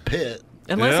always wanted a pet.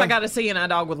 Unless I got a C&I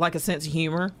dog with like a sense of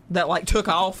humor that like took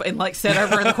off and like sat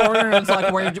over in the corner and was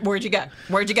like, where'd you go?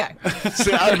 Where'd you go?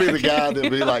 See, I'd be the guy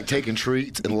that'd be like taking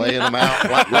treats and laying them out,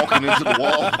 like walking into the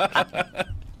wall.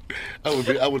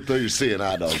 I would throw your C&I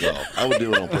dog off. I would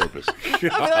do it on purpose. I'd be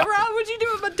like, Rob, what'd you do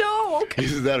with my dog?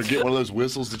 Either that or get one of those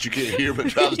whistles that you can't hear but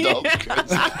drives dogs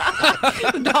crazy.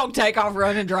 The dog take off,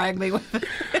 run, and drag me with it.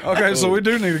 Okay, so we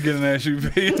do need to get an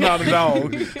SUV, not a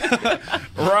dog.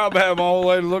 Rob had my old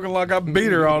lady looking like I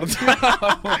beat her all the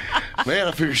time. Man,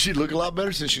 I figured she'd look a lot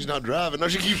better since she's not driving. No,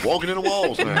 she keeps walking into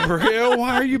walls now. Real?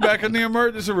 Why are you back in the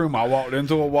emergency room? I walked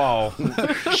into a wall.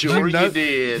 Sure you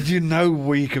did. You know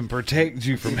we can protect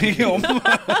you from him.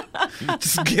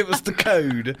 Just give us the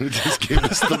code. Just give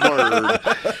us the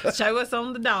word. Show us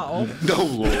on the dog. No,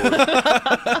 Lord.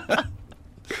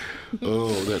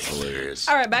 Oh, that's hilarious.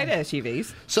 All right, back to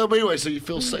SUVs. So, but anyway, so you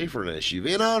feel safer in an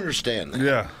SUV, and I understand that.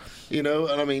 Yeah. You know,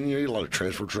 and I mean, you need a lot of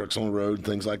transfer trucks on the road and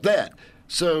things like that.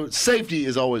 So safety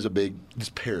is always it's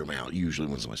paramount usually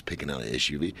when somebody's picking out an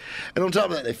SUV. And on top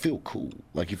of that, they feel cool.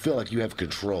 Like you feel like you have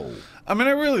control. I mean,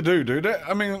 they really do, dude.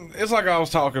 I mean, it's like I was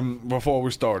talking before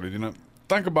we started, you know.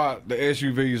 Think about the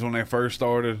SUVs when they first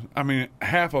started. I mean,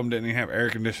 half of them didn't even have air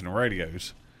conditioning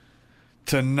radios.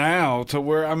 To now, to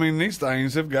where, I mean, these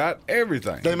things have got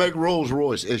everything. They make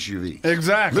Rolls-Royce SUV.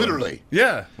 Exactly. Literally.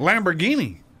 Yeah.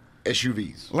 Lamborghini.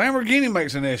 SUVs. Lamborghini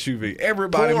makes an SUV.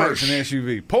 Everybody makes an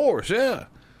SUV. Porsche, yeah.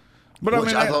 But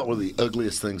Which I thought were the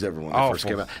ugliest things ever when they first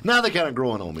came out. Now they're kind of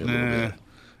growing on me a little bit.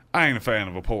 I ain't a fan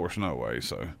of a Porsche, no way.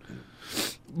 So,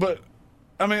 but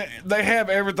I mean, they have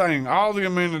everything, all the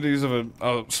amenities of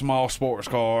a small sports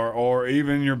car, or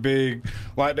even your big,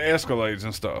 like the Escalades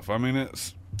and stuff. I mean,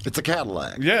 it's a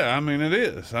Cadillac. Yeah, I mean, it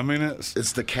is. I mean,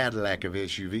 it's the Cadillac of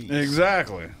SUVs.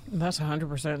 Exactly. That's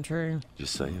 100% true.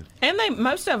 Just saying. And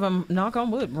most of them, knock on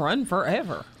wood, run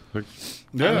forever.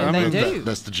 Yeah, I mean, they do.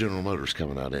 That's the General Motors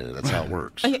coming out in it. That's how it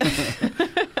works.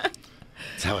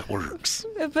 That's how it works.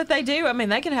 But they do. I mean,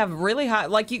 they can have really high.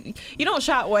 Like you don't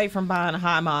shy away from buying a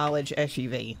high mileage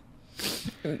SUV,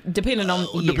 depending on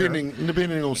year.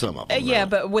 Depending on some of them. Yeah, right?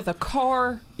 but with a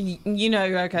car,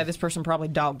 okay, this person probably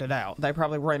dogged it out. They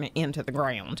probably ran it into the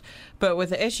ground. But with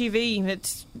the SUV,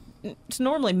 it's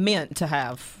normally meant to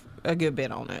have a good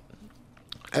bit on it.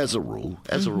 As a rule.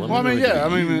 Well, I mean,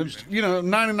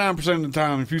 99% of the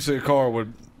time, if you see a car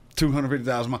with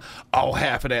 250,000 miles,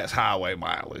 half of that's highway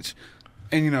mileage.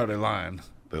 And they're lying.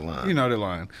 They're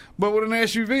lying. But with an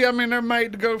SUV, I mean, they're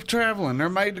made to go traveling. They're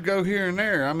made to go here and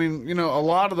there. I mean, a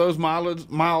lot of those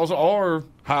miles are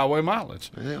highway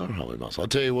mileage. They are highway miles. I'll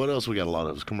tell you what else we got a lot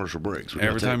of is commercial breaks.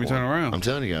 Every time you turn around. I'm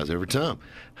telling you guys, every time.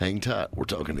 Hang tight. We're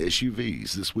talking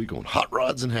SUVs this week on Hot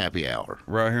Rods and Happy Hour.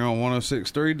 Right here on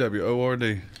 106.3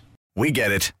 WORD. We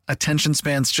get it. Attention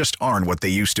spans just aren't what they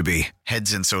used to be.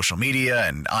 Heads in social media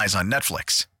and eyes on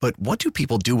Netflix. But what do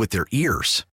people do with their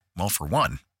ears? Well, for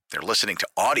one, they're listening to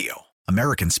audio.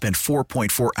 Americans spend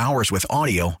 4.4 hours with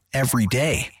audio every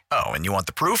day. Oh, and you want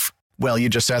the proof? Well, you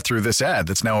just sat through this ad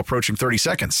that's now approaching 30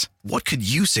 seconds. What could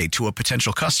you say to a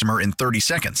potential customer in 30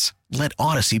 seconds? Let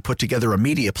Odyssey put together a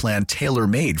media plan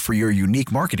tailor-made for your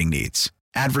unique marketing needs.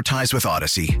 Advertise with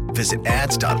Odyssey. Visit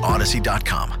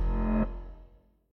ads.odyssey.com.